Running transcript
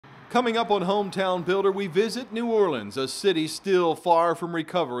Coming up on Hometown Builder, we visit New Orleans, a city still far from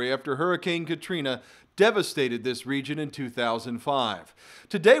recovery after Hurricane Katrina devastated this region in 2005.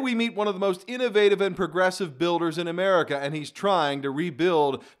 Today we meet one of the most innovative and progressive builders in America, and he's trying to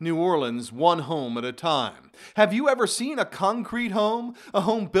rebuild New Orleans one home at a time. Have you ever seen a concrete home? A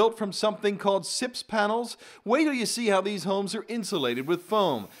home built from something called SIPS panels? Wait till you see how these homes are insulated with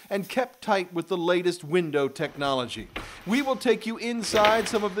foam and kept tight with the latest window technology. We will take you inside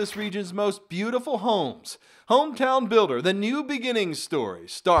some of this region's most beautiful homes. Hometown Builder, the new beginnings story,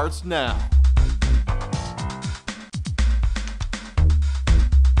 starts now.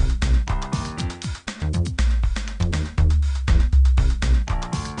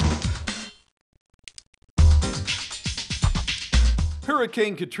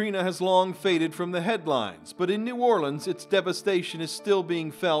 Hurricane Katrina has long faded from the headlines, but in New Orleans, its devastation is still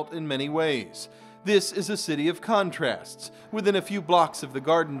being felt in many ways. This is a city of contrasts. Within a few blocks of the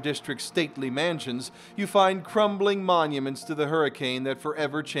Garden District's stately mansions, you find crumbling monuments to the hurricane that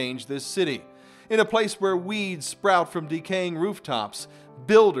forever changed this city. In a place where weeds sprout from decaying rooftops,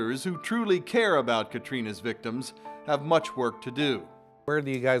 builders who truly care about Katrina's victims have much work to do. Where do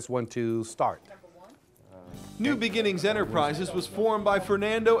you guys want to start? New Beginnings Enterprises was formed by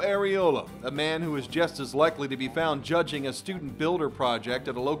Fernando Areola, a man who is just as likely to be found judging a student builder project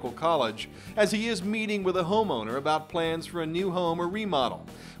at a local college as he is meeting with a homeowner about plans for a new home or remodel.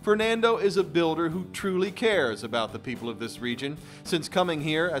 Fernando is a builder who truly cares about the people of this region. Since coming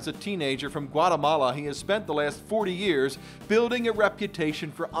here as a teenager from Guatemala, he has spent the last 40 years building a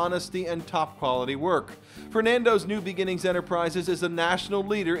reputation for honesty and top quality work. Fernando's New Beginnings Enterprises is a national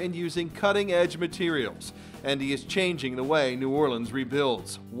leader in using cutting-edge materials, and he is changing the way New Orleans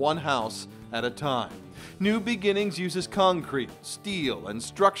rebuilds, one house at a time. New Beginnings uses concrete, steel, and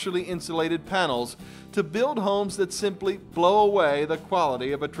structurally insulated panels to build homes that simply blow away the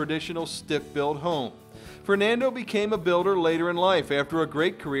quality of a traditional stick-built home. Fernando became a builder later in life after a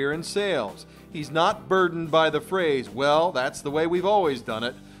great career in sales. He's not burdened by the phrase, "Well, that's the way we've always done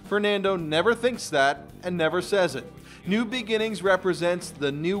it." Fernando never thinks that and never says it. New Beginnings represents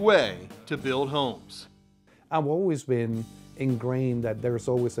the new way to build homes. I've always been ingrained that there's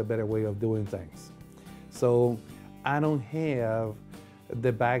always a better way of doing things. So I don't have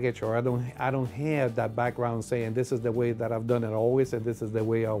the baggage, or I don't have that background saying this is the way that I've done it always and this is the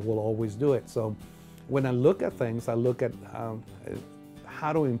way I will always do it. So when I look at things, I look at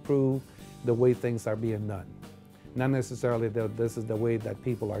how to improve the way things are being done. Not necessarily that this is the way that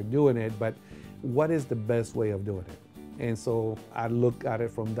people are doing it, but what is the best way of doing it? And so I look at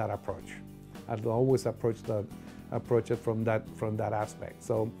it from that approach. I'd always approach it from that aspect.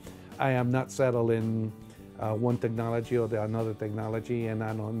 So I am not settled in one technology or another technology, and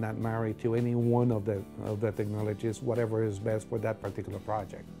I'm not married to any one of the technologies, whatever is best for that particular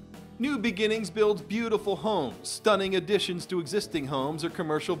project. New Beginnings builds beautiful homes, stunning additions to existing homes or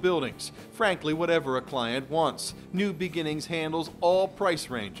commercial buildings. Frankly, whatever a client wants. New Beginnings handles all price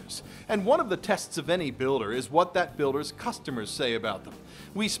ranges. And one of the tests of any builder is what that builder's customers say about them.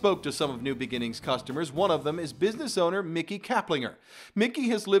 We spoke to some of New Beginnings customers. One of them is business owner Mickey Kaplinger. Mickey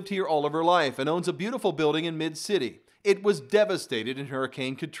has lived here all of her life and owns a beautiful building in Mid-City. It was devastated in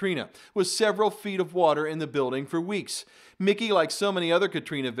Hurricane Katrina, with several feet of water in the building for weeks. Mickey, like so many other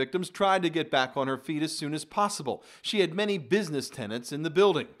Katrina victims, tried to get back on her feet as soon as possible. She had many business tenants in the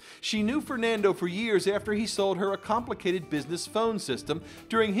building. She knew Fernando for years after he sold her a complicated business phone system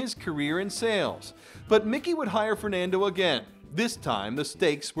during his career in sales. But Mickey would hire Fernando again. This time, the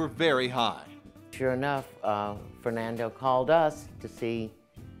stakes were very high. Sure enough, Fernando called us to see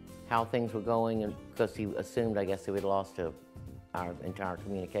how things were going, and because he assumed, I guess, that we'd lost our entire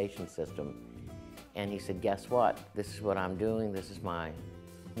communication system. And he said, guess what? This is what I'm doing. This is my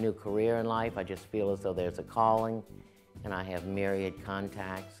new career in life. I just feel as though there's a calling, and I have myriad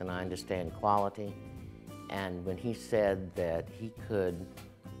contacts, and I understand quality. And when he said that he could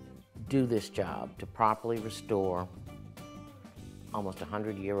do this job to properly restore almost a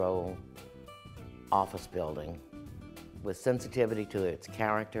 100-year-old office building with sensitivity to its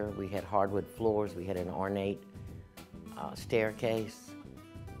character. We had hardwood floors, we had an ornate staircase,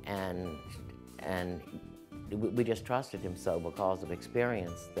 and we just trusted him so because of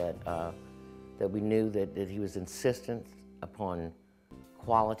experience that we knew that he was insistent upon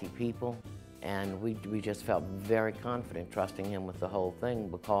quality people, and we just felt very confident trusting him with the whole thing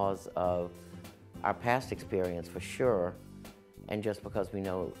because of our past experience for sure, and just because we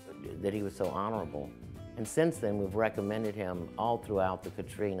know that he was so honorable. And since then, we've recommended him all throughout the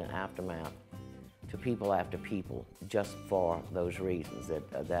Katrina aftermath to people after people, just for those reasons,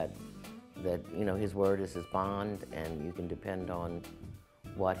 that you know, his word is his bond, and you can depend on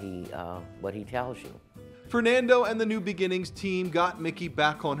what he tells you. Fernando and the New Beginnings team got Mickey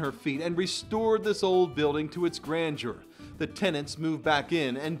back on her feet and restored this old building to its grandeur. The tenants moved back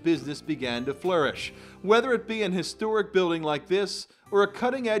in and business began to flourish. Whether it be an historic building like this or a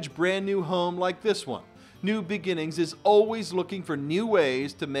cutting-edge brand new home like this one, New Beginnings is always looking for new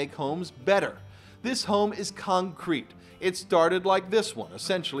ways to make homes better. This home is concrete. It started like this one,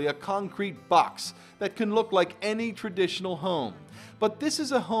 essentially a concrete box that can look like any traditional home. But this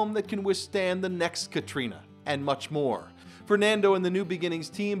is a home that can withstand the next Katrina and much more. Fernando and the New Beginnings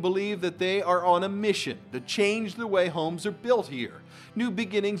team believe that they are on a mission to change the way homes are built here. New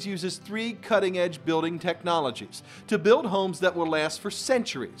Beginnings uses 3 cutting-edge building technologies to build homes that will last for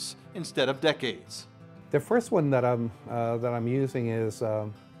centuries instead of decades. The first one that I'm using is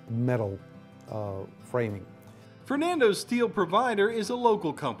metal framing. Fernando's steel provider is a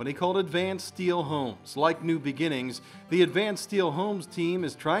local company called Advanced Steel Homes. Like New Beginnings, the Advanced Steel Homes team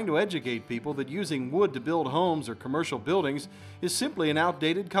is trying to educate people that using wood to build homes or commercial buildings is simply an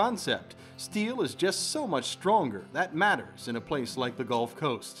outdated concept. Steel is just so much stronger. That matters in a place like the Gulf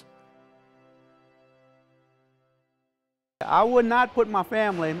Coast. I would not put my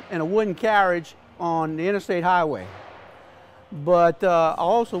family in a wooden carriage on the interstate highway. But I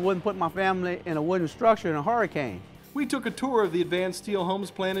also wouldn't put my family in a wooden structure in a hurricane. We took a tour of the Advanced Steel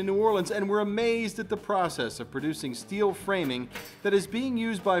Homes plant in New Orleans and were amazed at the process of producing steel framing that is being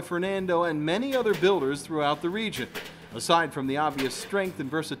used by Fernando and many other builders throughout the region. Aside from the obvious strength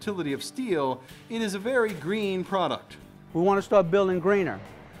and versatility of steel, it is a very green product. We want to start building greener.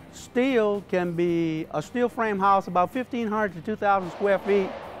 Steel can be, a steel frame house about 1,500 to 2,000 square feet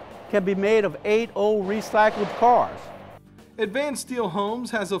can be made of 8 old recycled cars. Advanced Steel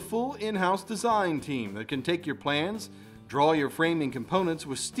Homes has a full in-house design team that can take your plans, draw your framing components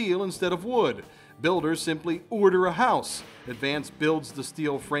with steel instead of wood. Builders simply order a house. Advanced builds the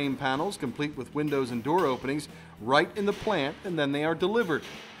steel frame panels, complete with windows and door openings, right in the plant, and then they are delivered.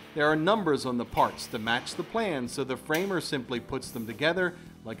 There are numbers on the parts to match the plans, so the framer simply puts them together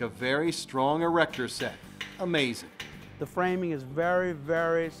like a very strong erector set. Amazing. The framing is very,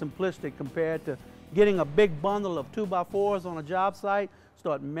 very simplistic compared to getting a big bundle of 2x4s on a job site,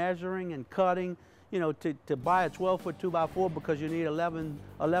 start measuring and cutting. You know, to buy a 12-foot 2x4 because you need 11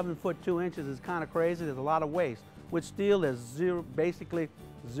 foot 2 inches is kind of crazy. There's a lot of waste. With steel, there's basically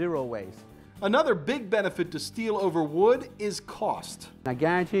zero waste. Another big benefit to steel over wood is cost. I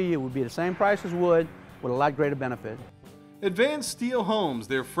guarantee you it would be the same price as wood with a lot greater benefit. Advanced Steel Homes,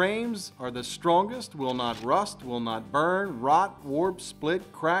 their frames are the strongest, will not rust, will not burn, rot, warp, split,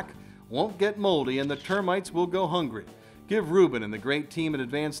 crack, won't get moldy, and the termites will go hungry. Give Ruben and the great team at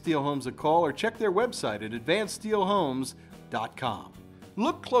Advanced Steel Homes a call or check their website at advancedsteelhomes.com.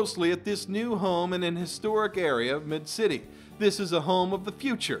 Look closely at this new home in an historic area of Mid-City. This is a home of the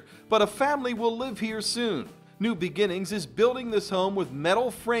future, but a family will live here soon. New Beginnings is building this home with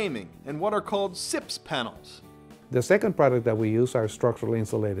metal framing and what are called SIPS panels. The second product that we use are structurally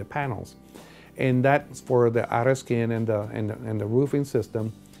insulated panels, and that's for the outer skin and the roofing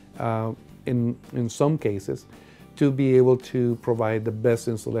system. In some cases, to be able to provide the best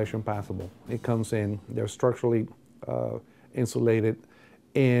insulation possible. It comes in, they're structurally insulated,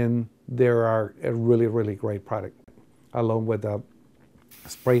 and they are a really, really great product. Along with the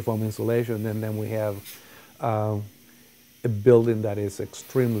spray foam insulation, and then we have a building that is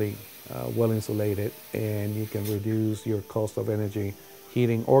extremely well insulated, and you can reduce your cost of energy,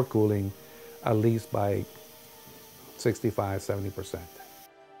 heating or cooling, at least by 65–70%.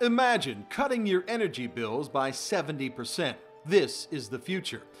 Imagine cutting your energy bills by 70%. This is the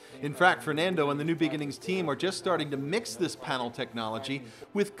future. In fact, Fernando and the New Beginnings team are just starting to mix this panel technology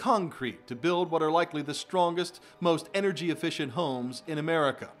with concrete to build what are likely the strongest, most energy-efficient homes in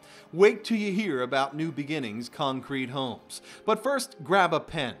America. Wait till you hear about New Beginnings concrete homes. But first, grab a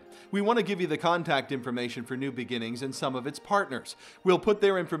pen. We want to give you the contact information for New Beginnings and some of its partners. We'll put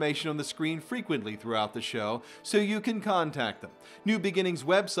their information on the screen frequently throughout the show so you can contact them. New Beginnings'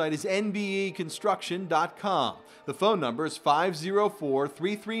 website is nbeconstruction.com. The phone number is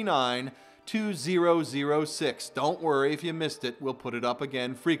 504-339-2006. Don't worry if you missed it, we'll put it up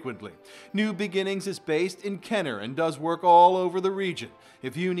again frequently. New Beginnings is based in Kenner and does work all over the region.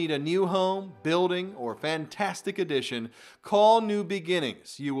 If you need a new home, building, or fantastic addition, call New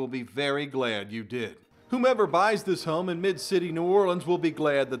Beginnings. You will be very glad you did. Whomever buys this home in Mid-City, New Orleans will be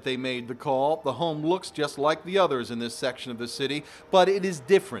glad that they made the call. The home looks just like the others in this section of the city, but it is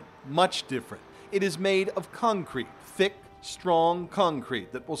different, much different. It is made of concrete, thick, strong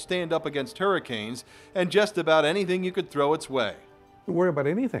concrete that will stand up against hurricanes and just about anything you could throw its way. Don't worry about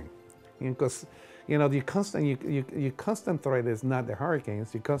anything, because You know, the constant threat is not the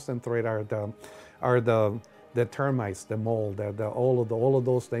hurricanes. The constant threat are the termites, the mold, all of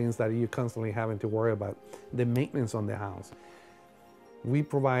those things that you're constantly having to worry about. The maintenance on the house. We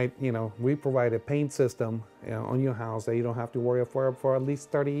provide a paint system on your house that you don't have to worry for at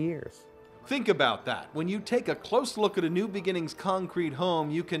least 30 years. Think about that. When you take a close look at a New Beginnings concrete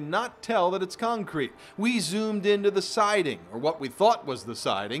home, you cannot tell that it's concrete. We zoomed into the siding, or what we thought was the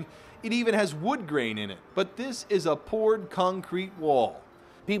siding. It even has wood grain in it, but this is a poured concrete wall.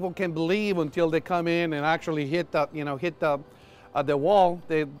 People can believe until they come in and actually hit the wall.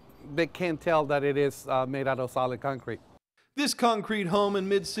 They can't tell that it is made out of solid concrete. This concrete home in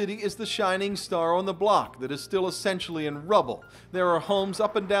Mid-City is the shining star on the block that is still essentially in rubble. There are homes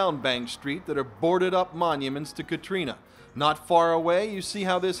up and down Bank Street that are boarded up monuments to Katrina. Not far away, you see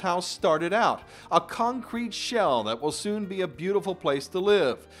how this house started out, a concrete shell that will soon be a beautiful place to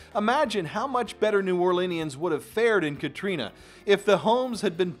live. Imagine how much better New Orleanians would have fared in Katrina if the homes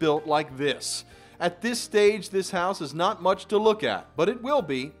had been built like this. At this stage, this house is not much to look at, but it will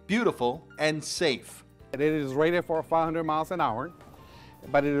be beautiful and safe. It is rated for 500 miles an hour,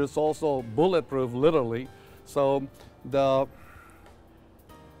 but it is also bulletproof, literally. So the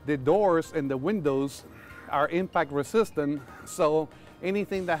doors and the windows are impact resistant, so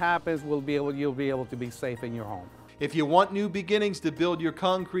anything that happens you'll be able to be safe in your home. If you want New Beginnings to build your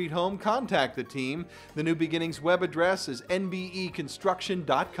concrete home, contact the team. The New Beginnings web address is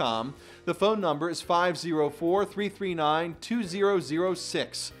nbeconstruction.com. The phone number is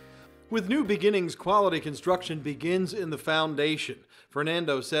 504-339-2006. With New Beginnings, quality construction begins in the foundation.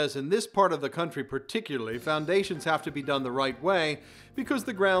 Fernando says in this part of the country particularly, foundations have to be done the right way because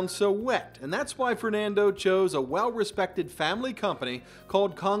the ground's so wet. And that's why Fernando chose a well-respected family company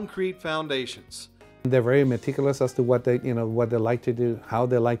called Concrete Foundations. They're very meticulous as to what they like to do, how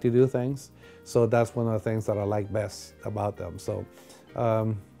they like to do things. So that's one of the things that I like best about them. So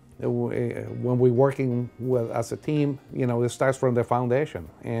when we're working as a team, it starts from the foundation,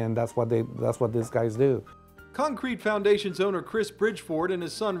 and that's what these guys do. Concrete Foundations owner Chris Bridgeford and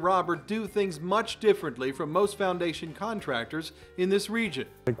his son Robert do things much differently from most foundation contractors in this region.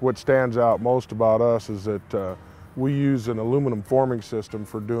 I think what stands out most about us is that we use an aluminum forming system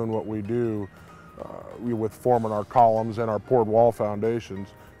for doing what we do with forming our columns and our poured wall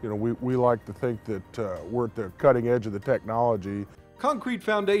foundations. We like to think that we're at the cutting edge of the technology. Concrete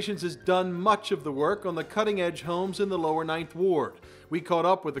Foundations has done much of the work on the cutting-edge homes in the lower 9th Ward. We caught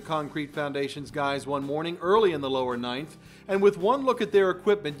up with the Concrete Foundations guys one morning early in the lower 9th, and with one look at their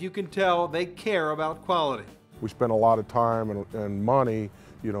equipment, you can tell they care about quality. We spend a lot of time and money,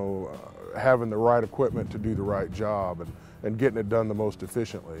 having the right equipment to do the right job and getting it done the most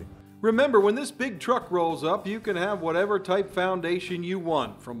efficiently. Remember, when this big truck rolls up, you can have whatever type foundation you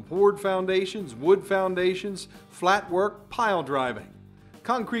want, from poured foundations, wood foundations, flat work, pile driving.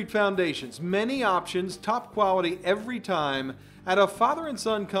 Concrete Foundations, many options, top quality every time. At a father and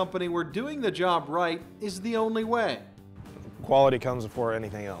son company where doing the job right is the only way. Quality comes before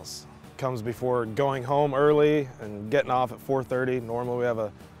anything else. It comes before going home early and getting off at 4:30. Normally we have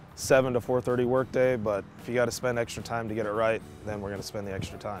a 7 to 4:30 workday, but if you got to spend extra time to get it right, then we're going to spend the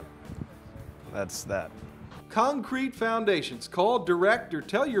extra time. That's that. Concrete Foundations. Call, direct, or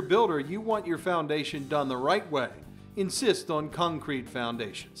tell your builder you want your foundation done the right way. Insist on Concrete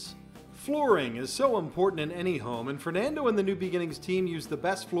Foundations. Flooring is so important in any home, and Fernando and the New Beginnings team use the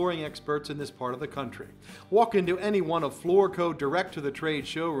best flooring experts in this part of the country. Walk into any one of Floorco direct-to-the-trade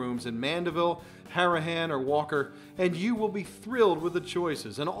showrooms in Mandeville, Harahan, or Walker, and you will be thrilled with the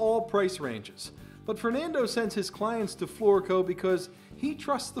choices in all price ranges. But Fernando sends his clients to Floorco because he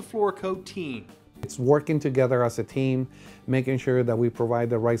trusts the Floorco team. It's working together as a team, making sure that we provide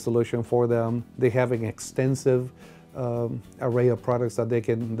the right solution for them. They have an extensive array of products that they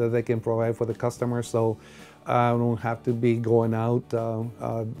can provide for the customer, so I don't have to be going out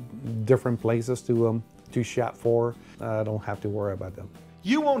different places to shop for. I don't have to worry about them.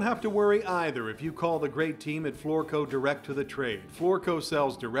 You won't have to worry either if you call the great team at Floorco Direct to the Trade. Floorco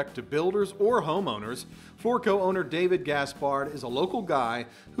sells direct to builders or homeowners. Floorco owner David Gaspard is a local guy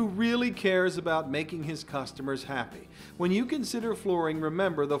who really cares about making his customers happy. When you consider flooring,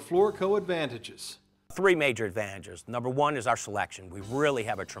 remember the Floorco advantages. Three major advantages. Number one is our selection. We really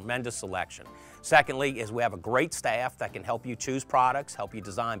have a tremendous selection. Secondly is we have a great staff that can help you choose products, help you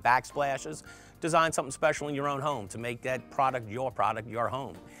design backsplashes, design something special in your own home to make that product, your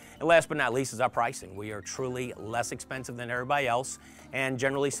home. And last but not least is our pricing. We are truly less expensive than everybody else and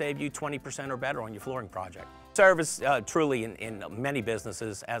generally save you 20% or better on your flooring project. Service truly in many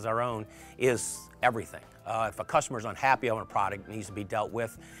businesses, as our own, is everything. If a customer's unhappy on a product, it needs to be dealt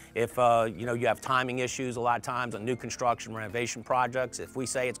with. If you know, you have timing issues a lot of times on new construction renovation projects, if we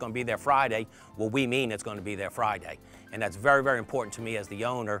say it's going to be there Friday, well, we mean it's going to be there Friday. And that's very, very important to me as the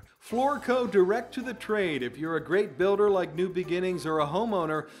owner. Floorco direct to the trade. If you're a great builder like New Beginnings or a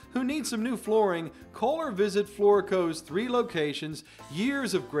homeowner who needs some new flooring, call or visit Floorco's 3 locations,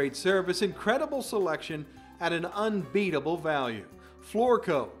 years of great service, incredible selection at an unbeatable value.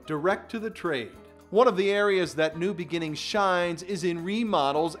 Floorco, direct to the trade. One of the areas that New Beginnings shines is in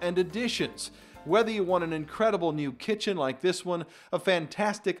remodels and additions. Whether you want an incredible new kitchen like this one, a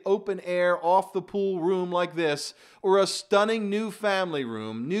fantastic open air off the pool room like this, or a stunning new family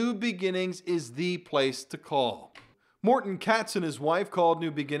room, New Beginnings is the place to call. Morton Katz and his wife called New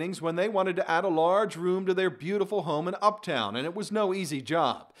Beginnings when they wanted to add a large room to their beautiful home in Uptown, and it was no easy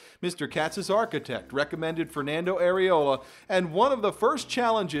job. Mr. Katz's architect recommended Fernando Areola, and one of the first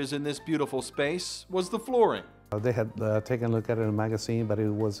challenges in this beautiful space was the flooring. They had taken a look at it in a magazine, but it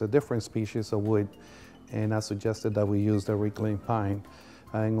was a different species of wood, and I suggested that we use the reclaimed pine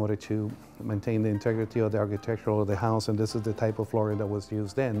in order to maintain the integrity of the architecture of the house, and this is the type of flooring that was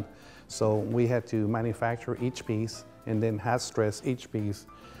used then. So we had to manufacture each piece and then hot stress each piece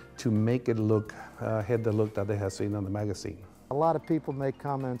to make it look, had the look that they had seen on the magazine. A lot of people make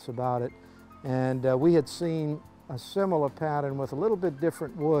comments about it, and we had seen a similar pattern with a little bit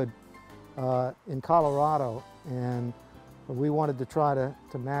different wood in Colorado, and we wanted to try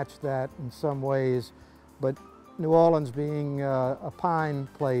to match that in some ways, but New Orleans being a pine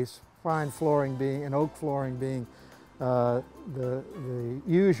place, pine flooring being, and oak flooring being the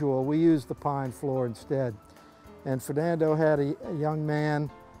usual, we used the pine floor instead. And Fernando had a young man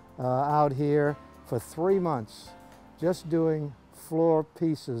out here for 3 months just doing floor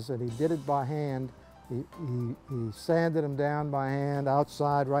pieces, and he did it by hand. He sanded them down by hand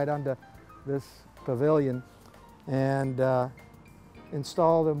outside right under this pavilion, and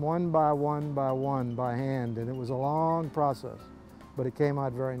installed them one by one by hand, and it was a long process, but it came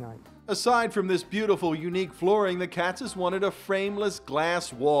out very nice. Aside from this beautiful, unique flooring, the Katzes wanted a frameless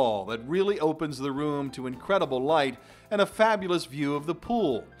glass wall that really opens the room to incredible light and a fabulous view of the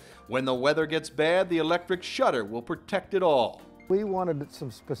pool. When the weather gets bad, the electric shutter will protect it all. We wanted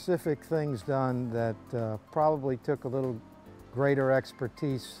some specific things done that probably took a little greater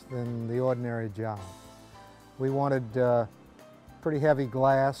expertise than the ordinary job. We wanted pretty heavy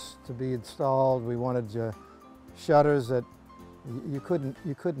glass to be installed. We wanted shutters that you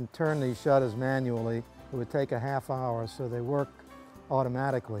couldn't turn these shutters manually. It would take a half hour, so they work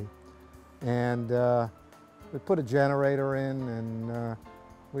automatically. And we put a generator in, and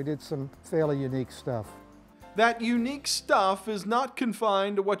we did some fairly unique stuff. That unique stuff is not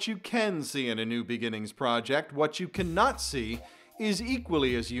confined to what you can see in a New Beginnings project. What you cannot see is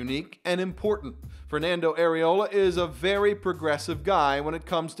equally as unique and important. Fernando Areola is a very progressive guy when it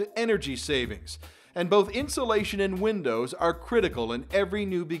comes to energy savings, and both insulation and windows are critical in every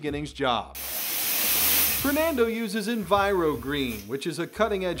New Beginnings job. Fernando uses EnviroGreen, which is a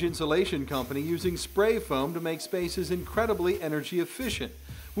cutting-edge insulation company using spray foam to make spaces incredibly energy efficient.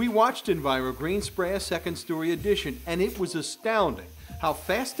 We watched EnviroGreen spray a second-story addition, and it was astounding how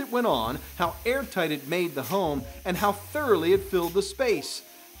fast it went on, how airtight it made the home, and how thoroughly it filled the space.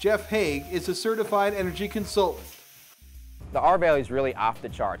 Jeff Haig is a certified energy consultant. The R value is really off the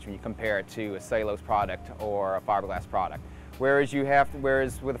charts when you compare it to a cellulose product or a fiberglass product. Whereas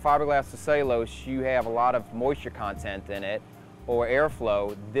with a fiberglass to cellulose, you have a lot of moisture content in it or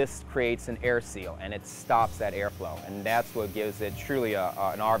airflow. This creates an air seal, and it stops that airflow, and that's what gives it truly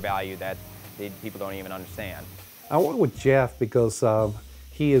an R value that people don't even understand. I went with Jeff because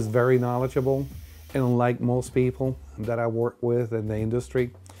he is very knowledgeable, and unlike most people that I work with in the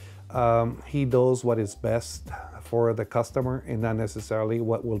industry, he does what is best for the customer and not necessarily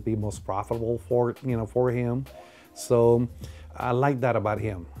what will be most profitable for him. So I like that about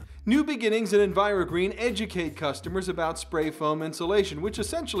him. New Beginnings and EnviroGreen educate customers about spray foam insulation, which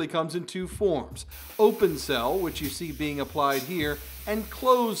essentially comes in 2 forms. Open cell, which you see being applied here, and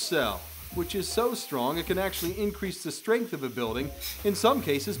closed cell, which is so strong it can actually increase the strength of a building, in some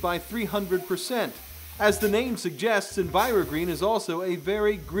cases by 300%. As the name suggests, EnviroGreen is also a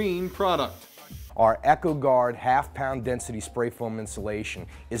very green product. Our EcoGuard half-pound density spray foam insulation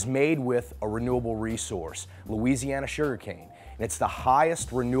is made with a renewable resource, Louisiana sugarcane. And it's the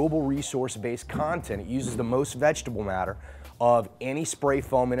highest renewable resource-based content. It uses the most vegetable matter of any spray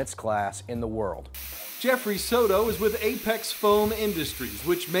foam in its class in the world. Jeffrey Soto is with Apex Foam Industries,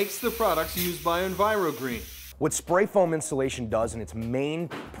 which makes the products used by EnviroGreen. What spray foam insulation does, and its main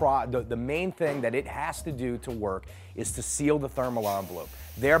the main thing that it has to do to work, is to seal the thermal envelope,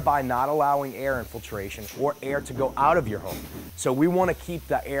 thereby not allowing air infiltration or air to go out of your home. So we want to keep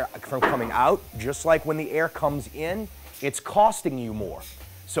the air from coming out, just like when the air comes in, it's costing you more.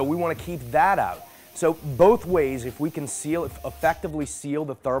 So we want to keep that out. So both ways, if we can effectively seal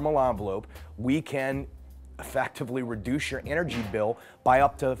the thermal envelope, we can effectively reduce your energy bill by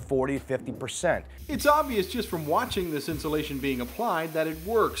up to 40 to 50%. It's obvious just from watching this insulation being applied that it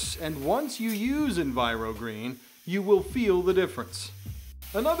works, and once you use EnviroGreen, you will feel the difference.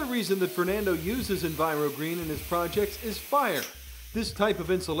 Another reason that Fernando uses EnviroGreen in his projects is fire. This type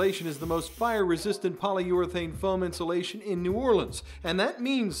of insulation is the most fire-resistant polyurethane foam insulation in New Orleans, and that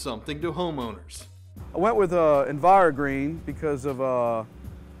means something to homeowners. I went with EnviroGreen because of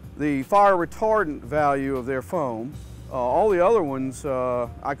the fire retardant value of their foam. All the other ones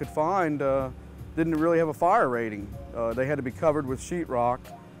I could find didn't really have a fire rating. They had to be covered with sheetrock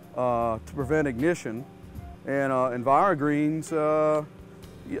to prevent ignition. And EnviroGreen's,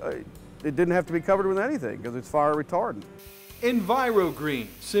 it didn't have to be covered with anything because it's fire retardant. EnviroGreen,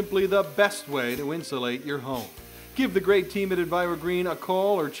 simply the best way to insulate your home. Give the great team at EnviroGreen a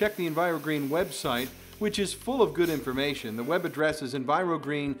call or check the EnviroGreen website, which is full of good information. The web address is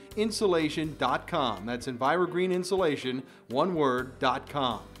EnviroGreenInsulation.com. That's EnviroGreenInsulation, one word,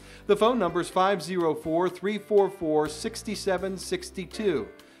 .com. The phone number is 504-344-6762.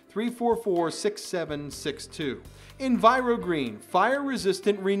 344-6762. EnviroGreen,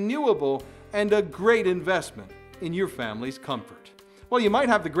 fire-resistant, renewable, and a great investment in your family's comfort. Well, you might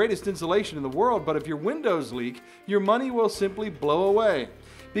have the greatest insulation in the world, but if your windows leak, your money will simply blow away.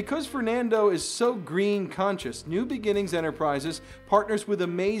 Because Fernando is so green conscious, New Beginnings Enterprises partners with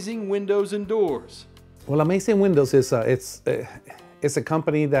Amazing Windows and Doors. Well, Amazing Windows is a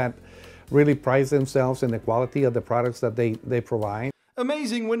company that really prides themselves in the quality of the products that they provide.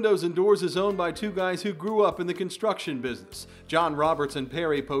 Amazing Windows and Doors is owned by two guys who grew up in the construction business. John Roberts and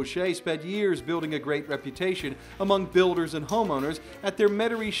Perry Poche spent years building a great reputation among builders and homeowners at their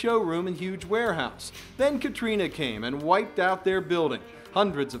Metairie showroom and huge warehouse. Then Katrina came and wiped out their building.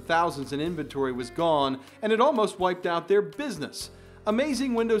 Hundreds of thousands in inventory was gone, and it almost wiped out their business.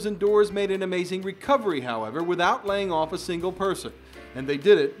 Amazing Windows and Doors made an amazing recovery, however, without laying off a single person. And they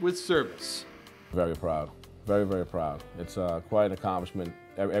did it with service. Very proud. Very, very proud. It's quite an accomplishment.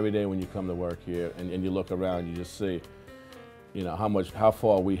 Every day when you come to work here and you look around, you just see, you know, how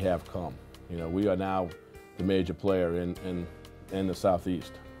far we have come. You know, we are now the major player in the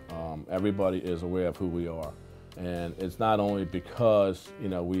Southeast. Everybody is aware of who we are. And it's not only because, you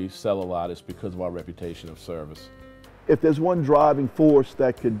know, we sell a lot, it's because of our reputation of service. If there's one driving force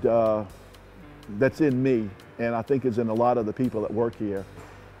that could, that's in me, and I think is in a lot of the people that work here,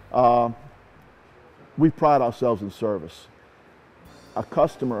 we pride ourselves in service. A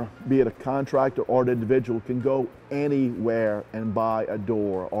customer, be it a contractor or an individual, can go anywhere and buy a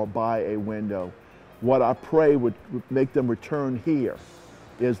door or buy a window. What I pray would make them return here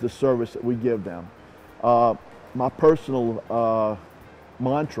is the service that we give them. My personal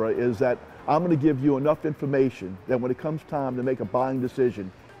mantra is that I'm going to give you enough information that when it comes time to make a buying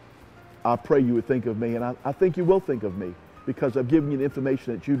decision, I pray you would think of me, and I think you will think of me, because I've given you the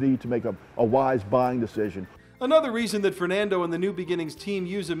information that you need to make a wise buying decision. Another reason that Fernando and the New Beginnings team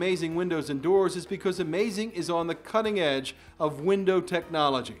use Amazing Windows and Doors is because Amazing is on the cutting edge of window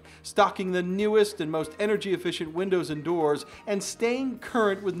technology, stocking the newest and most energy efficient windows and doors and staying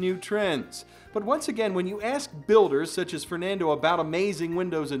current with new trends. But once again, when you ask builders such as Fernando about Amazing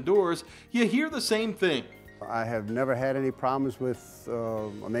Windows and Doors, you hear the same thing. I have never had any problems with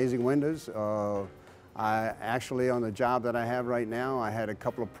Amazing Windows. I actually, on the job that I have right now, I had a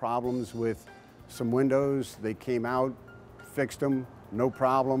couple of problems with some windows. They came out, fixed them, no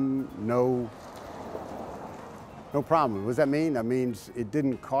problem, no problem. What does that mean? That means it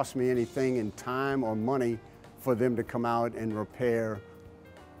didn't cost me anything in time or money for them to come out and repair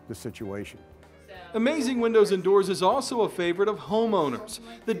the situation. Amazing Windows and Doors is also a favorite of homeowners.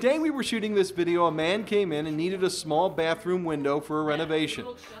 The day we were shooting this video, a man came in and needed a small bathroom window for a renovation.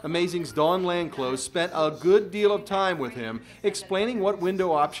 Amazing's Dawn Landclose spent a good deal of time with him explaining what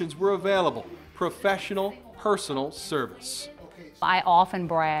window options were available. Professional, personal service. I often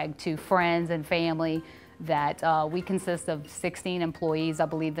brag to friends and family that we consist of 16 employees, I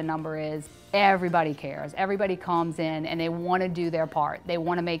believe the number is. Everybody cares. Everybody comes in and they want to do their part. They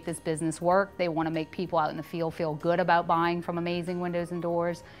want to make this business work. They want to make people out in the field feel good about buying from Amazing Windows and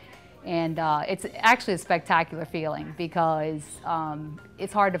Doors. And it's actually a spectacular feeling because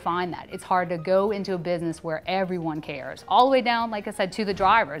it's hard to find that. It's hard to go into a business where everyone cares. All the way down, like I said, to the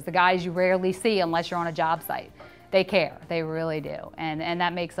drivers, the guys you rarely see unless you're on a job site. They care, they really do. And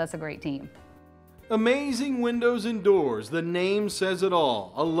that makes us a great team. Amazing Windows and Doors, the name says it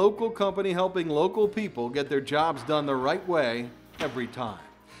all. A local company helping local people get their jobs done the right way every time.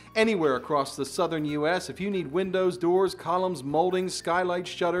 Anywhere across the southern U.S., if you need windows, doors, columns, moldings, skylights,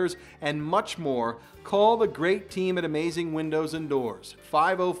 shutters, and much more, call the great team at Amazing Windows and Doors,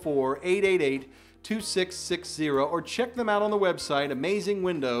 504-888-2660, or check them out on the website,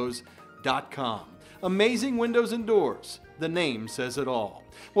 amazingwindows.com. Amazing Windows and Doors, the name says it all.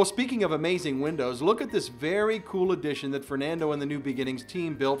 Well, speaking of amazing windows, look at this very cool addition that Fernando and the New Beginnings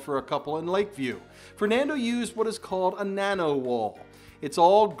team built for a couple in Lakeview. Fernando used what is called a nano wall. It's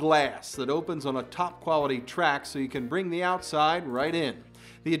all glass that opens on a top quality track so you can bring the outside right in.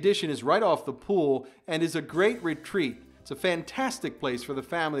 The addition is right off the pool and is a great retreat. It's a fantastic place for the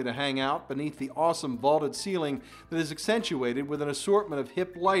family to hang out beneath the awesome vaulted ceiling that is accentuated with an assortment of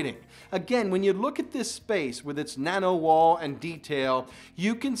hip lighting. Again, when you look at this space with its nano wall and detail,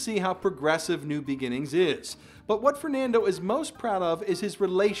 you can see how progressive New Beginnings is. But what Fernando is most proud of is his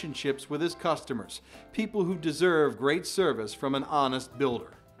relationships with his customers, people who deserve great service from an honest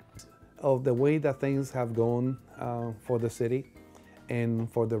builder. Of the way that things have gone for the city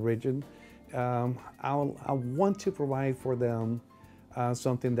and for the region, I want to provide for them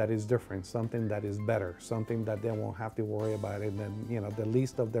something that is different, something that is better, something that they won't have to worry about, and then, you know, the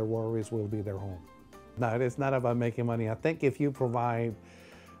least of their worries will be their home. No, it's not about making money. I think if you provide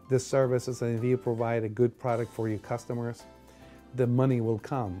the services and if you provide a good product for your customers, the money will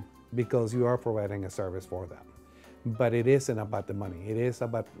come because you are providing a service for them. But it isn't about the money. It is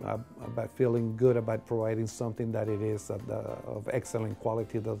about feeling good about providing something that it is of excellent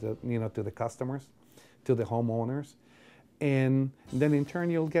quality to the customers, to the homeowners, and then in turn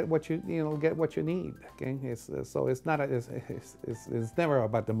you'll get what you need. Okay, so it's never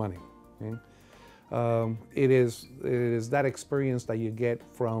about the money. Okay? It is that experience that you get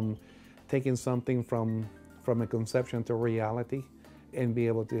from taking something from a conception to reality, and be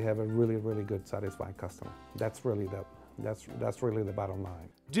able to have a really, really good, satisfied customer. That's really the bottom line.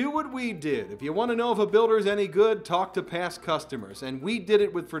 Do what we did. If you want to know if a builder is any good, talk to past customers. And we did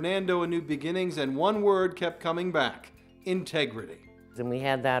it with Fernando and New Beginnings, and one word kept coming back: integrity. And we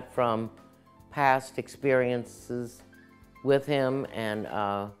had that from past experiences with him, and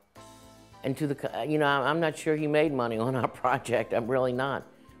to the, I'm not sure he made money on our project. I'm really not,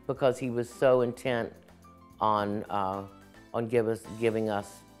 because he was so intent on giving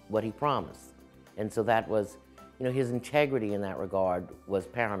us what he promised. And so that was, his integrity in that regard was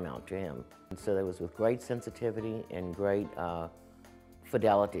paramount to him. And so there was with great sensitivity and great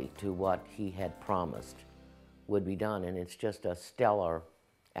fidelity to what he had promised would be done. And it's just a stellar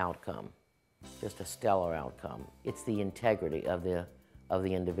outcome, just a stellar outcome. It's the integrity of the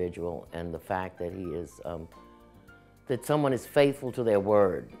individual, and the fact that he is, that someone is faithful to their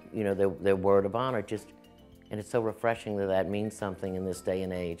word, their word of honor. And it's so refreshing that means something in this day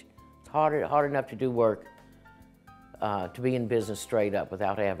and age. It's hard enough to do work, to be in business straight up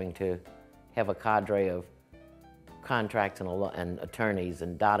without having to have a cadre of contracts and attorneys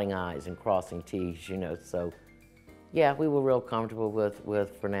and dotting I's and crossing T's, So, yeah, we were real comfortable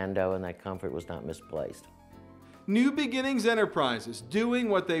with Fernando, and that comfort was not misplaced. New Beginnings Enterprises, doing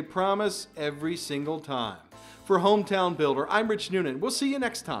what they promise every single time. For Hometown Builder, I'm Rich Noonan. We'll see you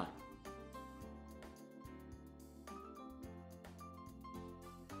next time.